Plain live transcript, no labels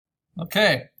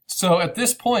Okay, so at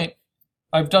this point,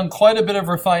 I've done quite a bit of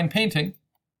refined painting,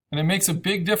 and it makes a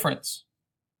big difference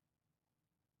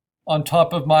on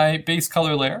top of my base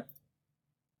color layer.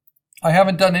 I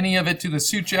haven't done any of it to the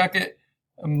suit jacket.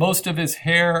 Most of his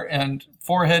hair and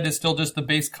forehead is still just the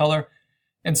base color.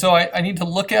 And so I need to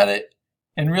look at it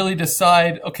and really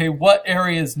decide, okay, what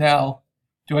areas now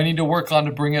do I need to work on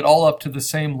to bring it all up to the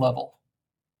same level?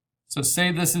 So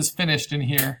say this is finished in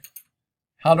here.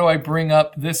 How do I bring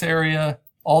up this area,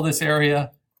 all those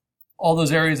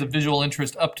areas of visual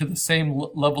interest up to the same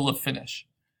level of finish?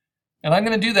 And I'm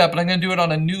going to do that, but I'm going to do it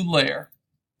on a new layer.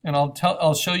 And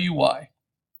I'll show you why.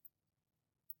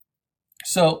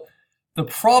 So the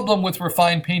problem with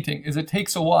refined painting is it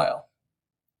takes a while.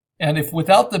 And if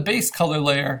without the base color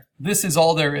layer, this is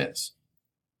all there is.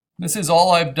 This is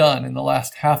all I've done in the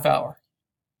last half hour.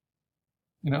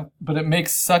 But it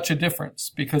makes such a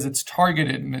difference because it's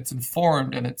targeted and it's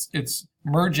informed and it's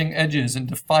merging edges and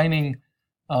defining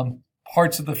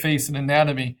parts of the face and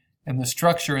anatomy and the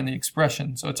structure and the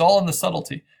expression. So it's all in the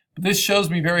subtlety. But this shows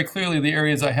me very clearly the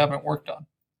areas I haven't worked on.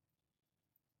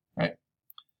 Right?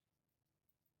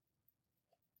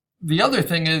 The other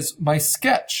thing is my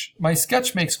sketch. My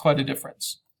sketch makes quite a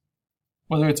difference,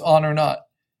 whether it's on or not.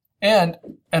 And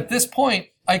at this point,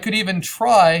 I could even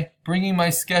try bringing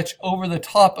my sketch over the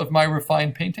top of my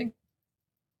refined painting.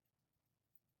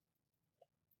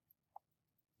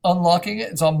 Unlocking it,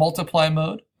 it's on multiply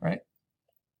mode, right?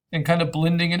 And kind of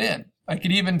blending it in. I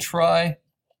could even try,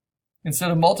 instead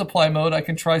of multiply mode, I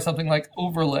can try something like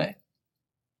overlay.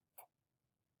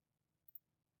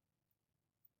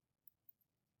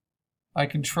 I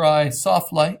can try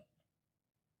soft light.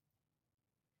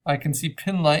 I can see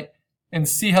pin light and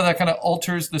see how that kind of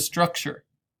alters the structure.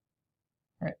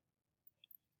 Right?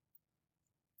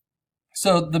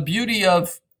 So the beauty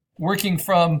of working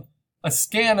from a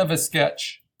scan of a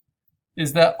sketch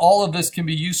is that all of this can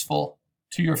be useful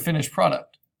to your finished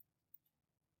product.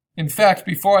 In fact,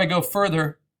 before I go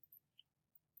further,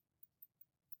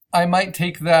 I might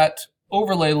take that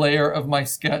overlay layer of my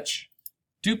sketch,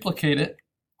 duplicate it,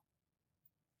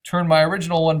 turn my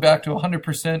original one back to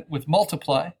 100% with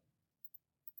multiply,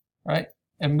 right?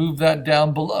 And move that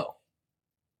down below.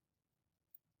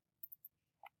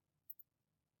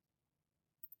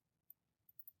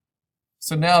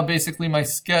 So now basically my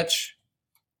sketch,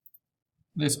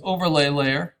 this overlay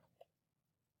layer,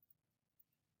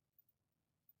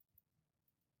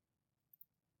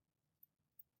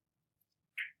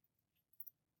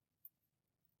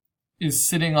 is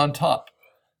sitting on top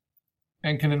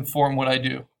and can inform what I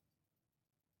do.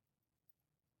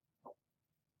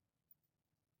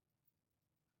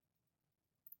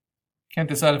 Can't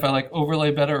decide if I like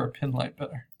overlay better or pin light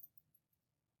better.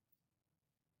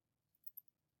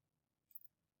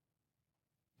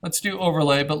 Let's do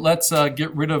overlay, but let's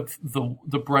get rid of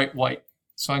the bright white.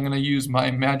 So I'm going to use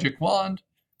my magic wand.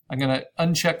 I'm going to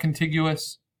uncheck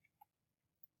contiguous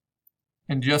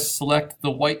and just select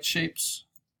the white shapes,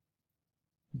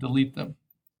 delete them.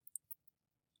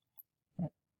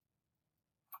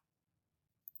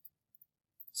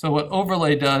 So what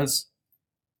overlay does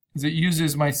is it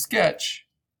uses my sketch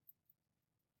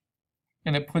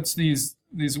and it puts these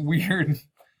weird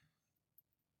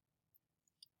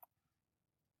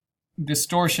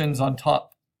distortions on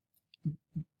top,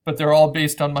 but they're all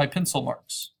based on my pencil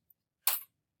marks.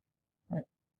 Right.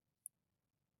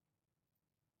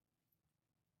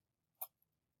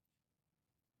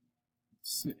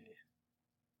 Let's see.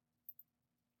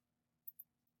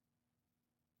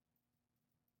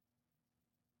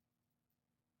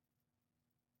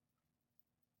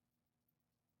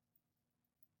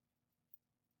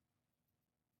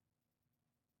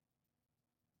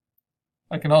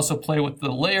 I can also play with the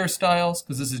layer styles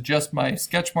because this is just my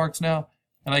sketch marks now,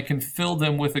 and I can fill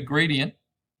them with a gradient.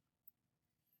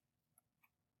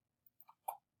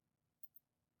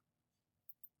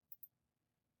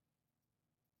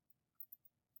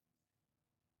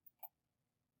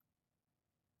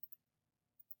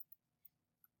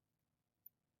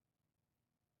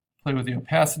 Play with the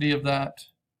opacity of that.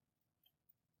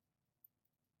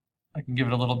 I can give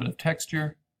it a little bit of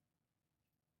texture.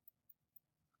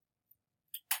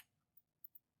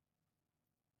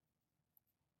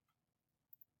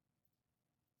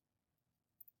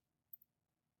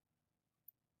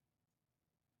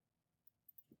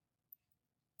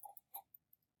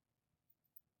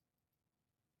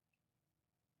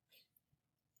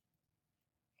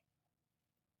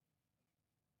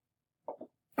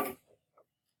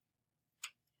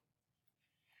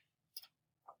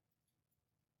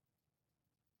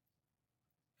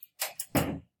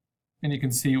 And you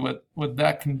can see what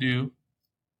that can do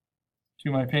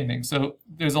to my painting. So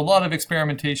there's a lot of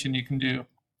experimentation you can do.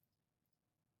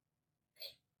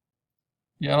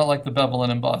 Yeah, I don't like the bevel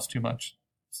and emboss too much.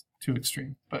 It's too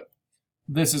extreme, but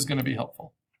this is going to be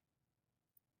helpful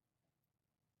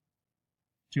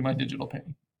to my digital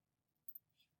painting.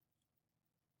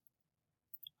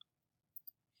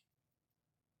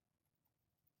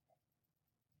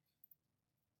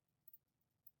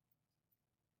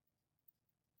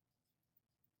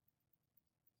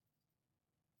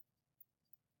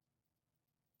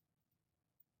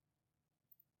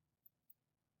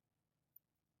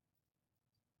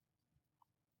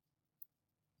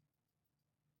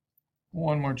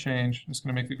 One more change. I'm just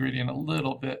going to make the gradient a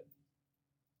little bit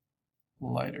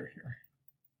lighter here.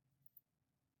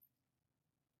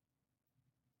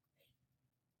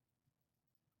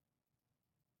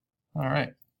 All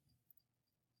right.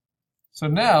 So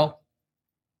now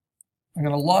I'm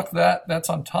going to lock that. That's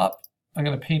on top. I'm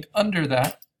going to paint under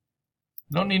that.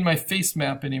 I don't need my face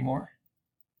map anymore.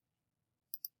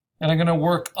 And I'm going to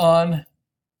work on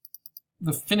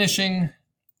the finishing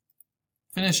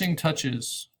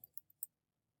touches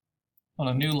on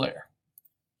a new layer.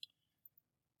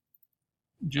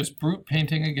 Just brute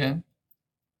painting again.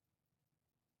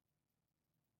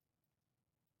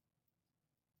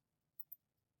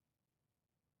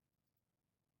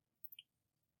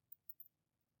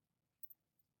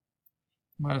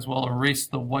 Might as well erase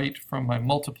the white from my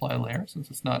multiply layer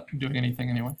since it's not doing anything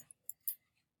anyway.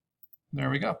 There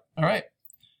we go. All right.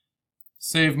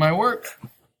 Save my work.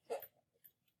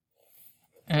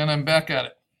 And I'm back at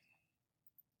it.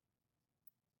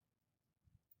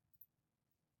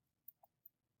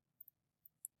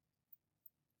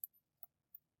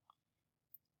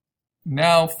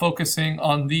 Now focusing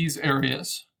on these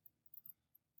areas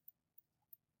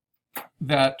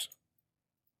that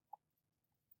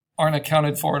aren't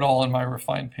accounted for at all in my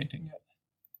refined painting yet.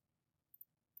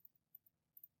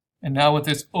 And now with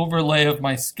this overlay of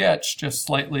my sketch just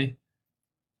slightly,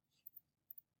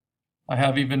 I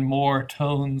have even more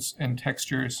tones and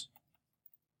textures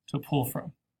to pull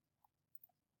from.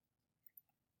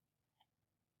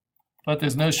 But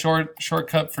there's no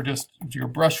shortcut for just your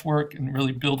brush work and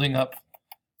really building up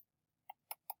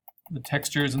the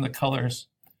textures and the colors.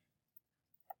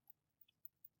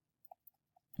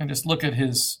 And just look at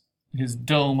his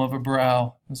dome of a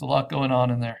brow. There's a lot going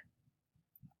on in there.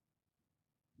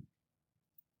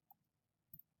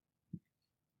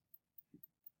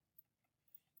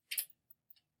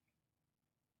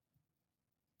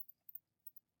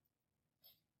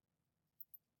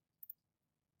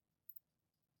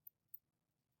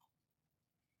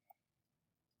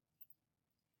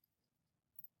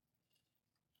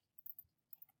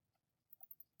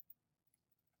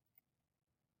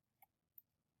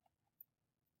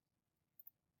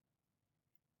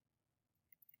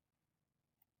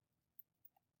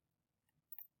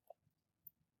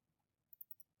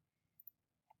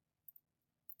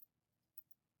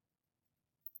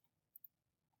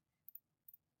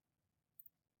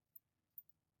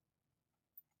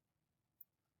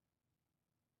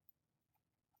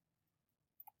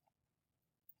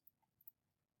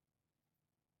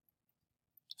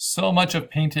 So much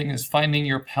of painting is finding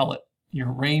your palette,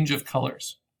 your range of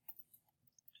colors.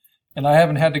 And I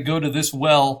haven't had to go to this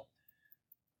well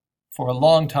for a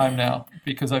long time now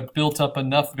because I've built up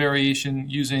enough variation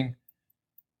using,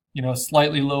 a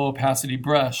slightly low opacity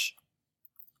brush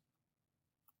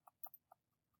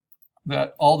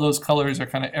that all those colors are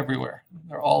kind of everywhere.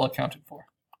 They're all accounted for.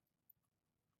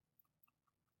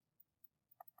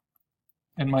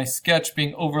 And my sketch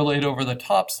being overlaid over the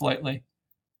top slightly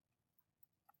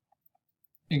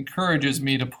encourages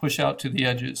me to push out to the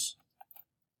edges,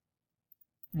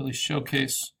 really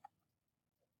showcase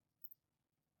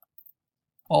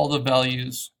all the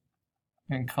values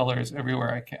and colors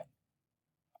everywhere I can.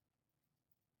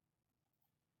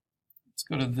 Let's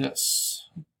go to this.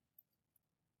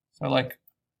 So I like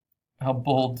how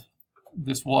bold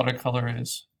this watercolor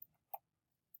is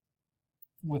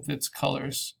with its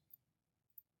colors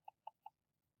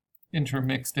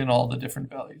intermixed in all the different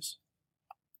values.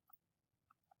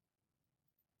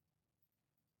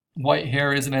 White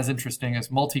hair isn't as interesting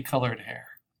as multicolored hair.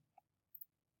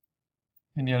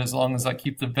 And yet as long as I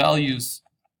keep the values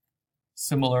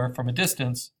similar from a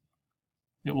distance,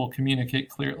 it will communicate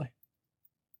clearly.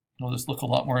 It'll just look a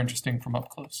lot more interesting from up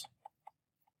close.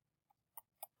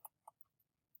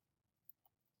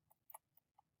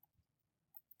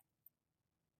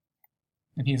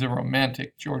 And he's a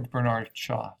romantic George Bernard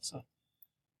Shaw, so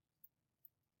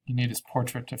you need his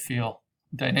portrait to feel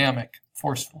dynamic,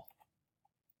 forceful.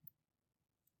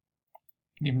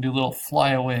 You can even do little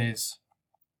flyaways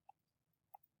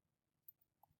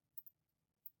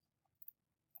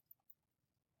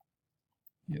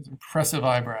He has impressive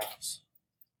eyebrows.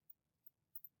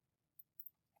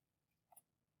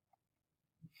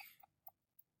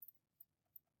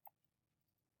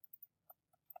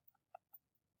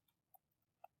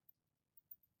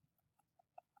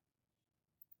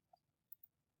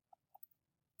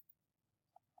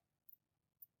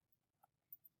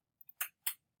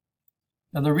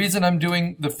 Now the reason I'm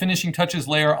doing the finishing touches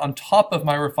layer on top of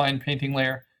my refined painting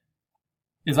layer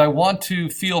is I want to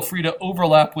feel free to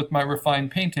overlap with my refined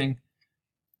painting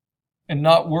and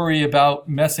not worry about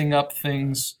messing up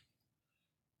things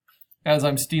as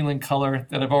I'm stealing color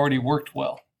that have already worked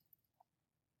well.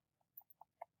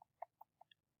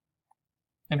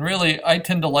 And really, I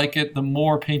tend to like it the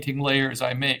more painting layers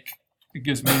I make. It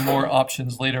gives me more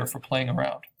options later for playing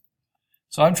around.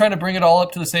 So I'm trying to bring it all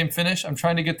up to the same finish. I'm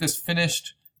trying to get this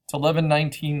finished. It's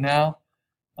 11:19 now,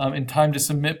 in time to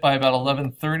submit by about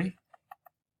 11:30.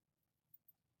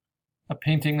 A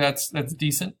painting that's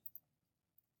decent.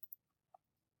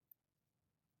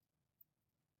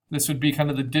 This would be kind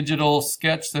of the digital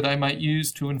sketch that I might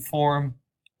use to inform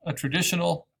a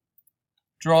traditional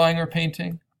drawing or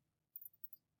painting.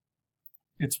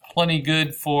 It's plenty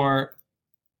good for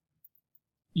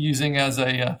using as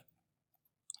an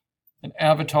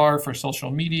avatar for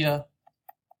social media.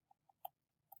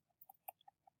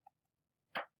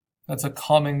 That's a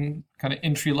common kind of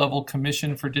entry-level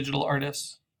commission for digital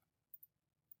artists.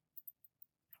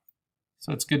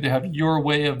 So it's good to have your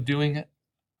way of doing it.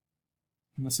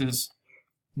 And this is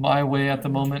my way at the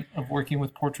moment of working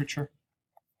with portraiture.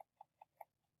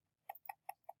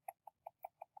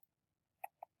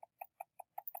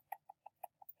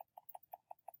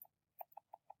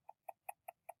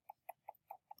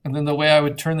 And then the way I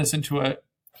would turn this into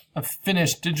a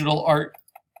finished digital art,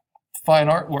 fine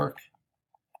artwork,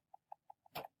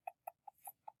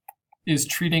 is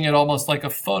treating it almost like a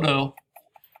photo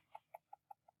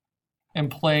and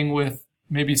playing with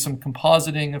maybe some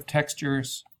compositing of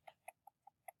textures,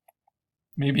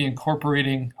 maybe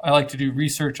incorporating, I like to do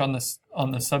research on this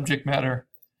on the subject matter.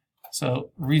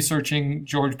 So researching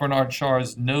George Bernard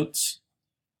Shaw's notes,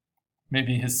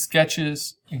 maybe his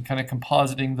sketches, and kind of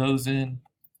compositing those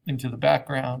into the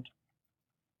background.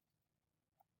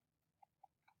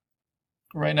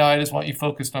 Right now, I just want you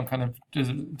focused on kind of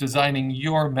designing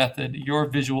your method, your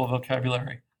visual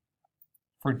vocabulary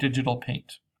for digital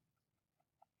paint.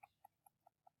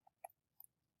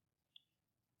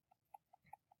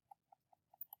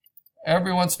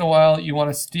 Every once in a while, you want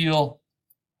to steal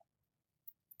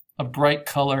a bright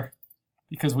color,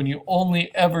 because when you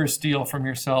only ever steal from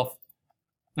yourself,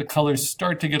 the colors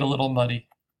start to get a little muddy.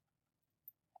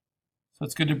 So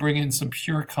it's good to bring in some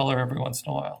pure color every once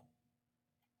in a while.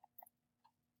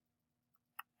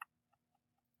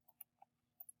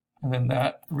 And then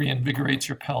that reinvigorates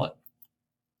your palette.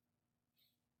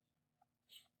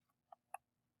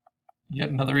 Yet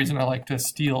another reason I like to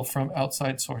steal from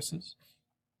outside sources.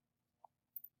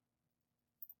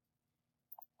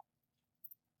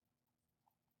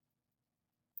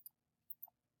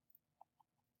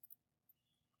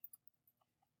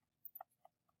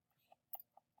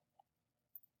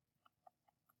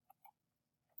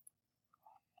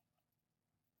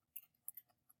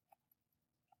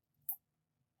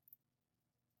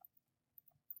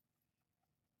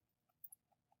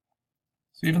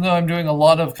 So even though I'm doing a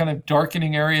lot of kind of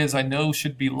darkening areas I know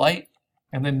should be light,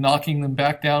 and then knocking them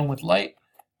back down with light,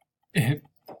 it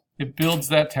builds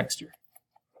that texture.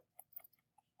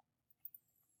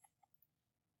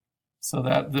 So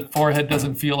that the forehead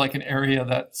doesn't feel like an area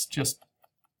that's just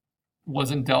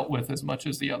wasn't dealt with as much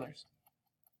as the others.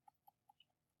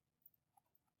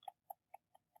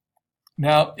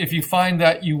 Now, if you find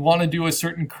that you want to do a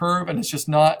certain curve and it's just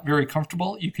not very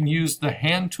comfortable, you can use the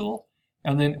hand tool.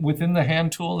 And then within the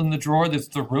hand tool in the drawer, there's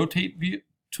the rotate view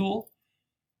tool.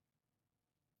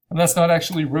 And that's not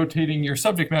actually rotating your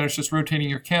subject matter, it's just rotating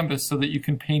your canvas so that you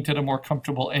can paint at a more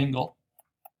comfortable angle.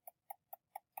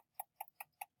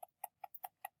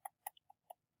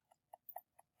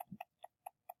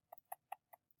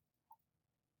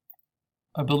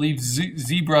 I believe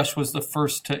ZBrush was the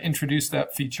first to introduce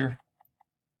that feature.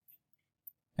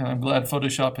 And I'm glad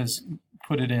Photoshop has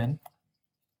put it in.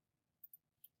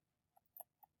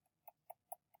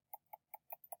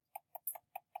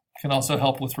 Can also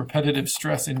help with repetitive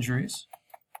stress injuries,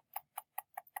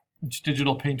 which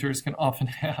digital painters can often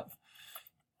have.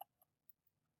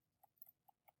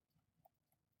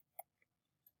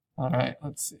 All right,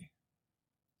 let's see.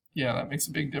 Yeah, that makes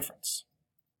a big difference.